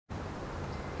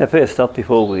Now first off,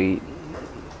 before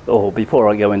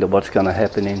I go into what's going to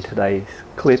happen in today's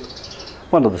clip,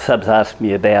 one of the subs asked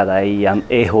me about a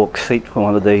Airhawk seat for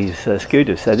one of these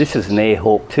scooters. So this is an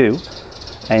Airhawk 2,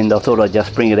 and I thought I'd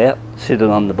just bring it out, sit it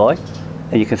on the bike,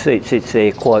 and you can see it sits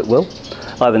there quite well.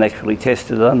 I haven't actually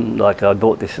tested it on, like I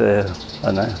bought this, I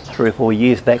don't know, 3 or 4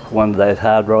 years back for one of those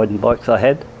hard riding bikes I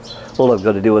had. All I've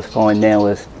got to do is find now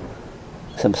is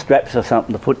some straps or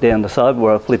something to put down the side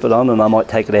where I flip it on, and I might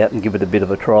take it out and give it a bit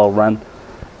of a trial run,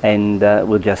 and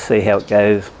we'll just see how it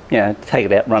goes. You know, take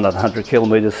it out, run at 100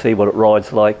 kilometres, see what it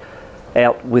rides like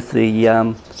out with the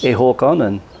Airhawk on,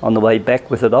 and on the way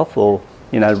back with it off, or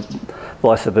you know,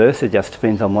 vice versa. Just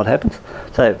depends on what happens.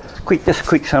 So just a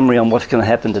quick summary on what's going to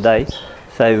happen today.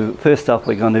 So first off,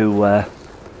 we're going to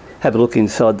have a look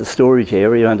inside the storage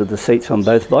area under the seats on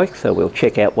both bikes. So we'll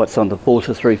check out what's on the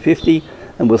Forza 350,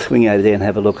 and we'll swing over there and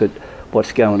have a look at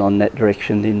what's going on in that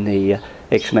direction in the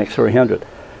Xmax 300.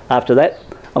 After that,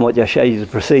 I might just show you the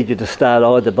procedure to start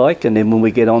either bike, and then when we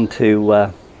get on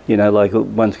to, you know, like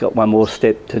one's got one more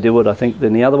step to do it, I think,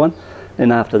 than the other one.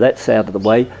 Then after that's out of the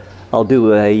way, I'll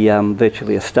do a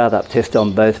virtually a startup test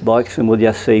on both bikes, and we'll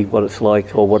just see what it's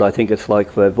like, or what I think it's like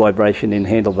for vibration in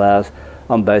handlebars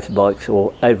on both bikes,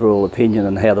 or overall opinion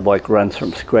on how the bike runs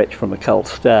from scratch from a cold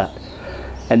start.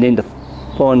 And then to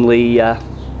finally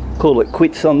call it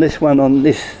quits on this one, on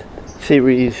this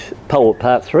series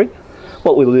part 3.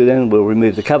 What we'll do then, we'll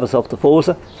remove the covers off the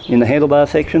Forza in the handlebar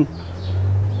section,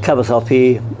 covers off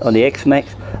here on the Xmax.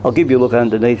 I'll give you a look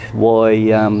underneath why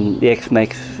the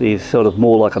Xmax is sort of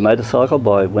more like a motorcycle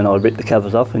by when I rip the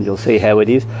covers off, and you'll see how it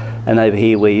is. And over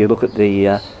here where you look at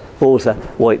the Forza,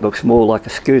 why it looks more like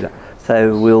a scooter.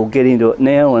 So we'll get into it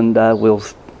now, and I'll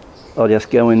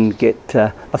just go and get,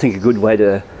 I think a good way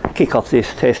to kick off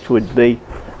this test would be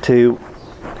to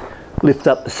lift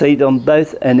up the seat on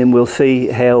both, and then we'll see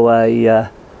how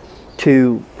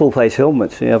two full face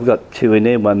helmets, you know, I've got two in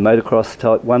there, one motocross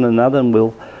type one and another, and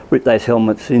we'll rip those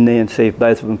helmets in there and see if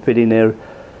both of them fit in there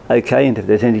okay, and if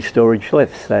there's any storage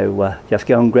left. So just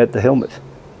go and grab the helmets.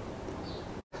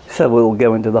 So we'll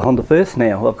go into the Honda first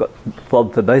now. I've got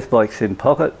fob for both bikes in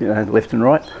pocket, you know, left and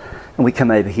right, and we come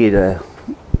over here to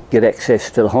get access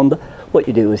to the Honda. What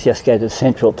you do is just go to the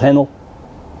central panel,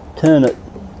 turn it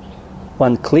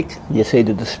one click, you see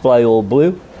the display all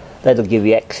blue. That'll give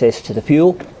you access to the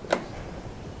fuel.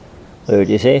 There it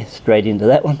is there, straight into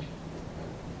that one.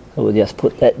 So we'll just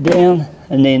put that down,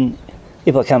 and then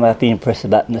if I come up here and press the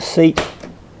button, the seat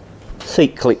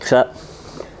clicks up.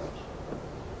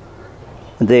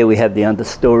 And there we have the under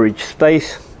storage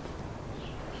space.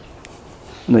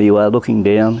 And there you are looking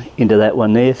down into that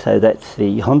one there, so that's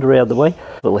the Honda out of the way.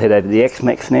 We'll head over to the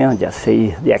Xmax now and just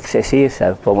see the access here.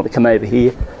 So if I want to come over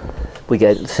here, we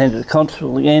go to the centre of the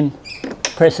console again,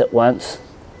 press it once,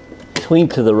 swing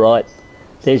to the right,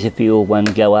 there's your fuel one,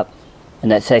 go up,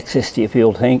 and that's access to your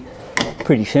fuel tank.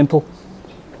 Pretty simple.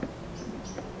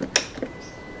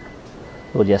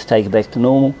 We'll just take it back to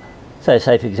normal. So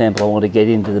say for example I want to get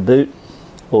into the boot,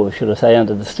 or should I say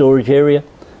under the storage area,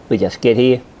 we just get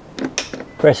here,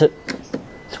 press it,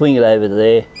 swing it over to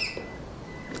there,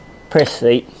 press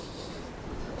seat,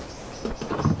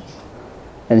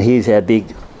 and here's our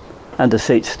big under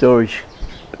seat storage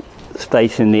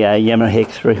space in the Yamaha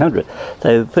X 300.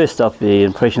 So first off, the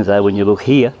impressions are when you look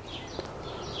here,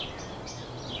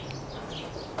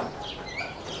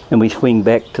 and we swing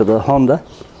back to the Honda,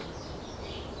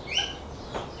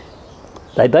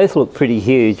 they both look pretty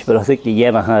huge, but I think the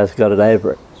Yamaha's got it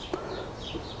over it.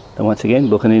 And once again,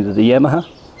 looking into the Yamaha,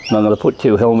 and I'm going to put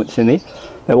two helmets in there.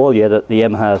 Now while you're at it, the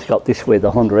Yamaha's got this where the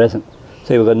Honda hasn't.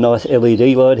 So we've got a nice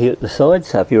LED light here at the side,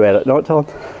 so if you're out at night time,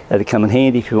 that'll come in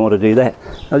handy if you want to do that.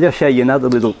 I'll just show you another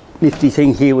little nifty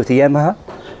thing here with the Yamaha.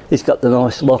 It's got the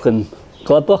nice lock and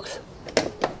glove box.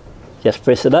 Just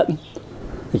press the button,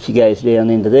 which goes down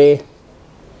into there.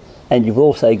 And you've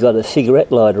also got a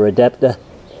cigarette lighter adapter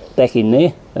back in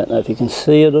there. I don't know if you can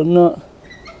see it or not.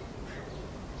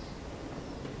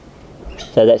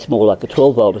 So that's more like a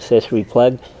 12 volt accessory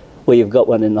plug, where you've got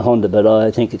one in the Honda, but I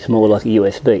think it's more like a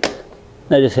USB.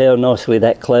 Notice how nicely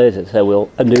that closes. So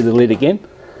we'll undo the lid again.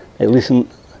 Now listen,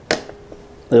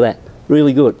 look at that,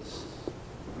 really good.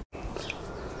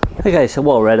 Okay, so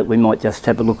while we're at it, we might just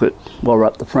have a look at, while we're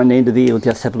up the front end of here, we'll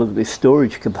just have a look at this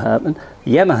storage compartment.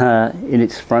 The Yamaha in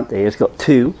its front there has got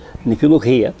two, and if you look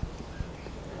here,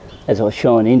 as I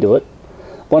shine into it,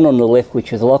 one on the left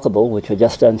which is lockable, which I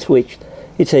just unswitched,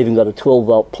 it's even got a 12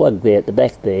 volt plug there at the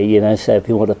back there, you know, so if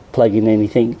you want to plug in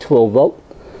anything 12 volt.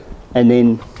 And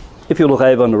then if you look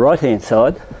over on the right hand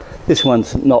side, this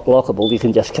one's not lockable, you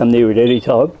can just come near it any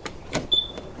time.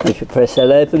 If you press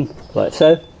that open, like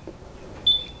so,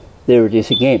 there it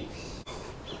is again.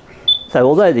 So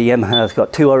although the Yamaha's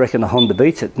got two, I reckon the Honda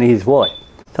beats it, and here's why.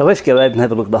 So let's go over and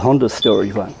have a look at the Honda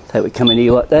storage one. So we come in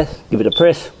here like that, give it a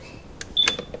press,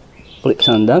 flips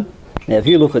undone. Now if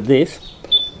you look at this,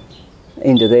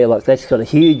 into there like that, it's got a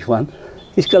huge one.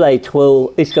 It's got a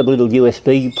 12, it's got a little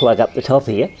USB plug up the top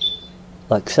here,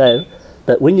 like so.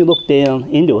 But when you look down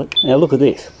into it, now look at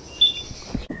this.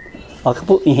 I can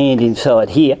put my hand inside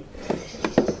here,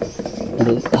 and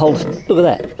it holds, look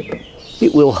at that.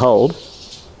 It will hold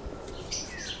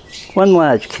one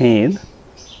large can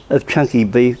of chunky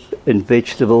beef and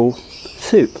vegetable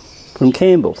soup from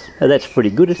Campbell's. Now that's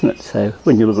pretty good, isn't it? So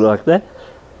when you look like that,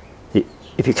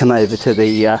 if you come over to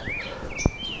the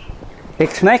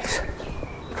Xmax,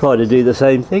 try to do the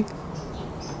same thing.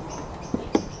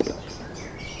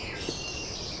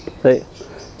 So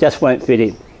just won't fit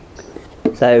in.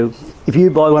 So if you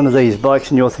buy one of these bikes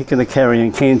and you're thinking of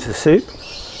carrying cans of soup,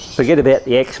 forget about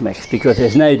the Xmax, because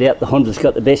there's no doubt the Honda's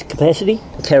got the best capacity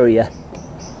to carry a,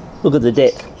 look at the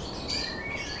depth.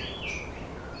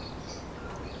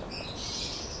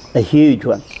 A huge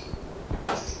one.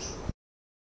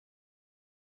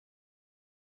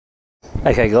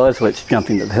 Okay guys, let's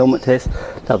jump into the helmet test.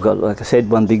 So I've got, like I said,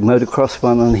 one big motocross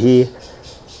one on here.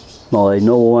 My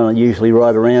normal one I usually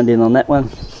ride around in on that one.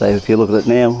 So if you look at it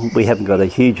now, we haven't got a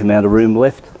huge amount of room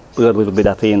left. We've got a little bit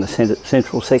up here in the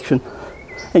central section.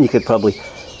 And you could probably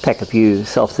pack a few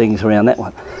soft things around that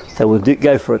one. So we'll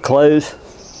go for a close.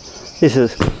 This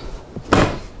is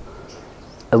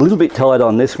a little bit tight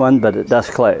on this one, but it does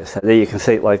close. So there you can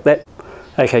see it like that.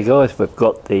 Okay guys, we've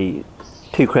got the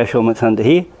two crash helmets under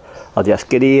here. I'll just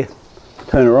get here,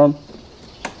 turn her on,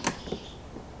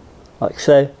 like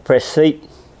so, press seat,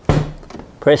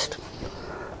 pressed,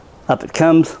 up it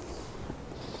comes,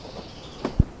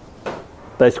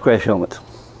 both crash helmets,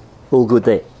 all good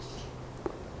there.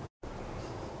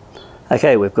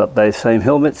 Okay, we've got both same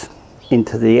helmets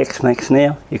into the Xmax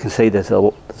now. You can see there's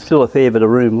still a fair bit of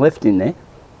room left in there,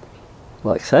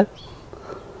 like so.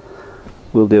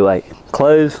 We'll do a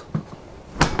close.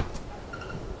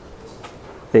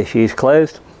 There she is,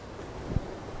 closed,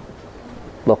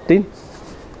 locked in.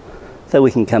 So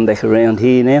we can come back around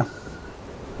here now,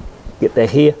 get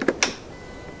that here,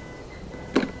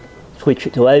 switch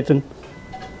it to open,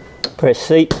 press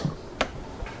seat,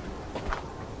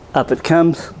 up it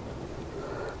comes.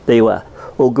 There you are,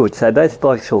 all good. So both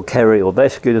bikes will carry, or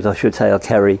both scooters I should say, will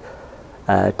carry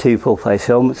two full face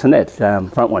helmets, and that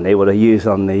front one there, what I use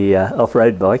on the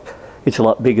off-road bike, it's a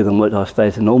lot bigger than what I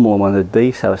suppose a normal one would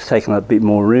be, so it's taken up a bit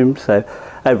more room. So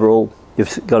overall,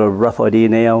 you've got a rough idea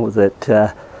now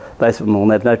that both of them will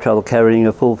have no trouble carrying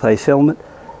a full face helmet.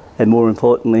 And more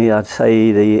importantly, I'd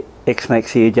say the Xmax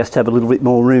here just have a little bit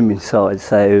more room inside.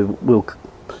 So we'll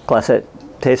class that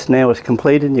test now as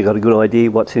completed, and you've got a good idea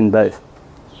what's in both.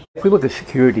 If we look at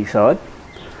security side,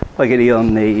 I get here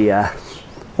on the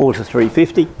Forza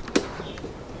 350,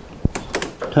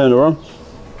 turn her on.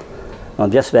 I'm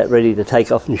just about ready to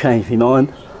take off and change my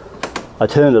mind. I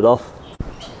turn it off,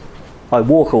 I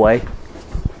walk away,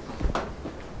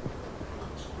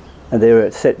 and there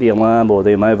it set the alarm or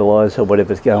the immobiliser or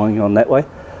whatever's going on that way.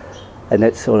 And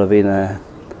that's sort of in a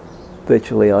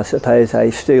virtually, I suppose, a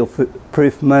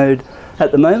steel-proof mode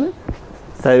at the moment.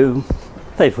 So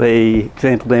say for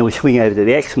example now we swing over to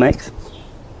the Xmax,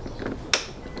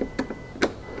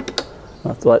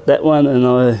 like that one,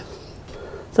 and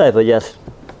say if I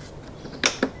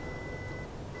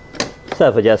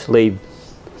just leave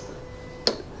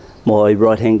my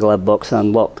right hand glove box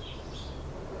unlocked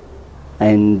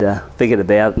and forget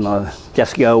about it, and I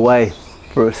just go away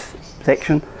for a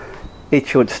section, it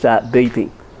should start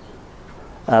beeping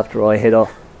after I head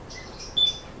off.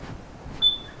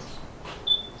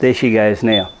 There she goes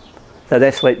now. So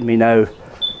that's letting me know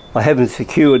I haven't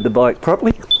secured the bike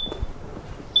properly.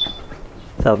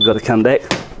 So I've got to come back,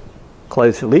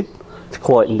 close the lid, it's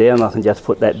quietened down, I can just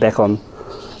put that back on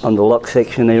the lock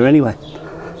section there anyway.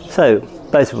 So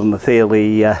both of them are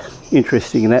fairly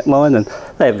interesting in that line, and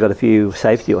they've got a few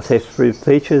safety or theft proof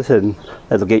features, and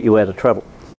that'll get you out of trouble.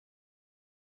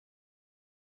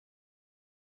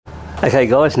 Okay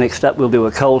guys, next up we'll do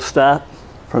a cold start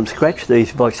from scratch.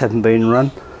 These bikes haven't been run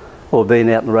or been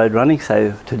out on the road running,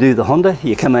 so to do the Honda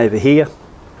you come over here,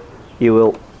 you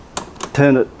will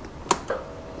turn it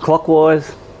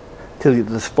clockwise till the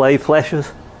display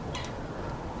flashes,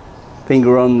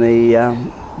 finger on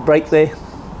the brake there,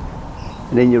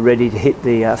 and then you're ready to hit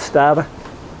the starter.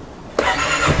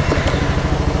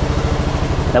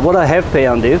 Now what I have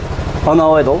found is, on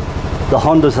idle, the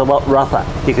Honda's a lot rougher.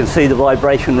 You can see the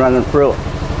vibration running through it.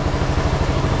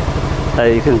 So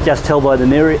you can just tell by the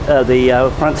mirror,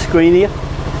 the front screen here,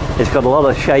 It's got a lot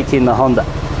of shake in the Honda.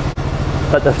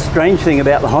 But the strange thing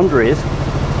about the Honda is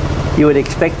you would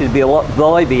expect it to be a lot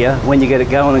vibier when you get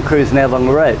it going and cruising out along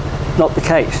the road. Not the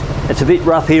case. It's a bit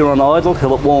rough here on idle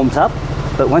till it warms up,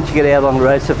 but once you get out on the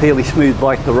road, it's a fairly smooth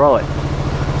bike to ride.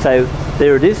 So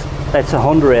there it is. That's a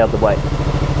Honda out of the way.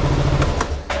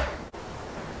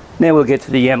 Now we'll get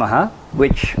to the Yamaha,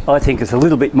 which I think is a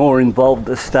little bit more involved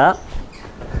to start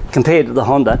compared to the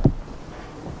Honda.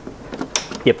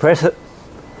 You press it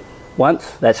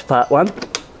once, that's part 1,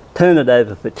 turn it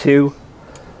over for 2,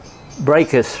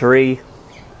 breakers 3,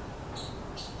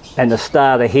 and the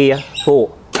starter here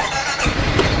 4.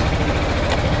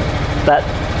 But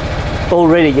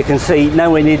already you can see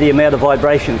nowhere near the amount of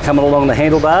vibration coming along the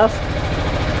handlebars.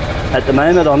 At the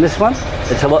moment on this one,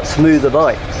 it's a lot smoother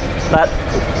bike. But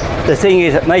the thing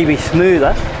is, it may be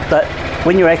smoother, but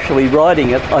when you're actually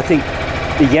riding it, I think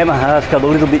the Yamaha's got a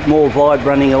little bit more vibe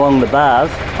running along the bars,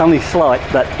 only slight,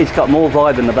 but it's got more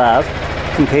vibe in the bars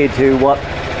compared to what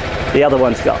the other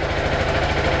one's got.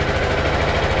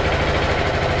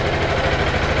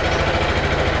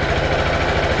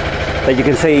 But you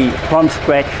can see from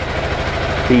scratch,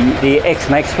 the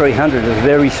Xmax 300 is a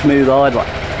very smooth idler.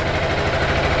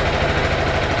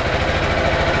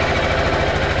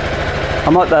 I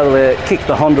might be able to kick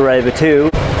the Honda over too.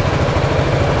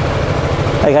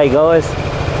 Okay guys,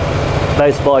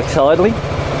 both bikes idling,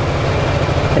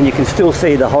 and you can still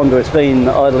see the Honda has been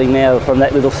idling now from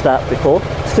that little start before,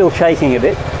 still shaking a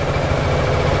bit.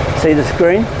 See the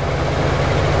screen?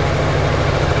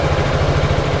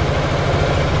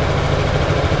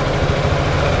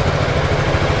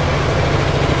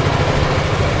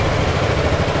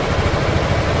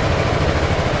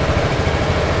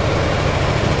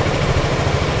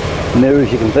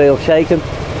 Mirrors you can feel shaking.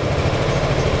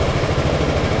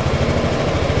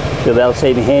 Should be able to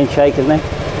see my hand shaking there.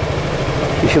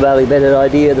 You should have a better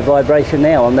idea of the vibration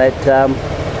now on that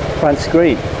front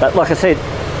screen. But like I said,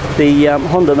 the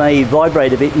Honda may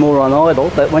vibrate a bit more on idle,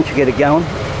 but once you get it going,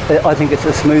 I think it's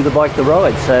a smoother bike to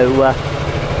ride. So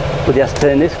we'll just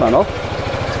turn this one off.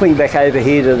 Swing back over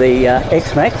here to the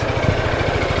Xmax.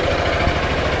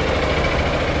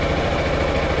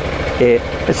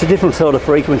 Yeah, it's a different sort of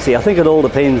frequency. I think it all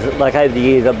depends, like over the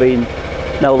years I've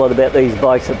know a lot about these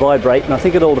bikes that vibrate, and I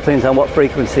think it all depends on what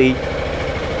frequency,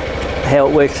 how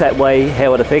it works that way,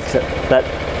 how it affects it. But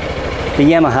the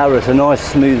Yamaha is a nice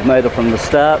smooth motor from the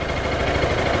start.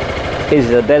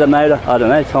 Is it a better motor? I don't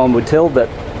know, time would tell, but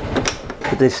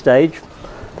at this stage,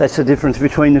 that's the difference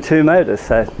between the two motors.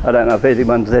 So I don't know if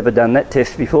anyone's ever done that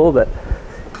test before, but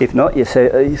if not, you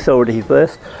saw it here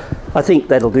first. I think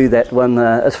that'll do that one.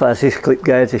 As far as this clip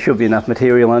goes, there should be enough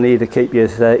material on here to keep you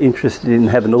interested in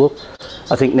having a look.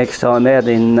 I think next time out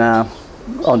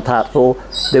on part 4,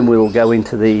 then we'll go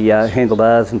into the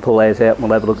handlebars and pull those out, and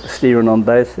we'll have a look at the steering on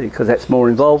both, because that's more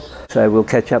involved. So we'll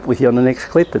catch up with you on the next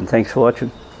clip, and thanks for watching.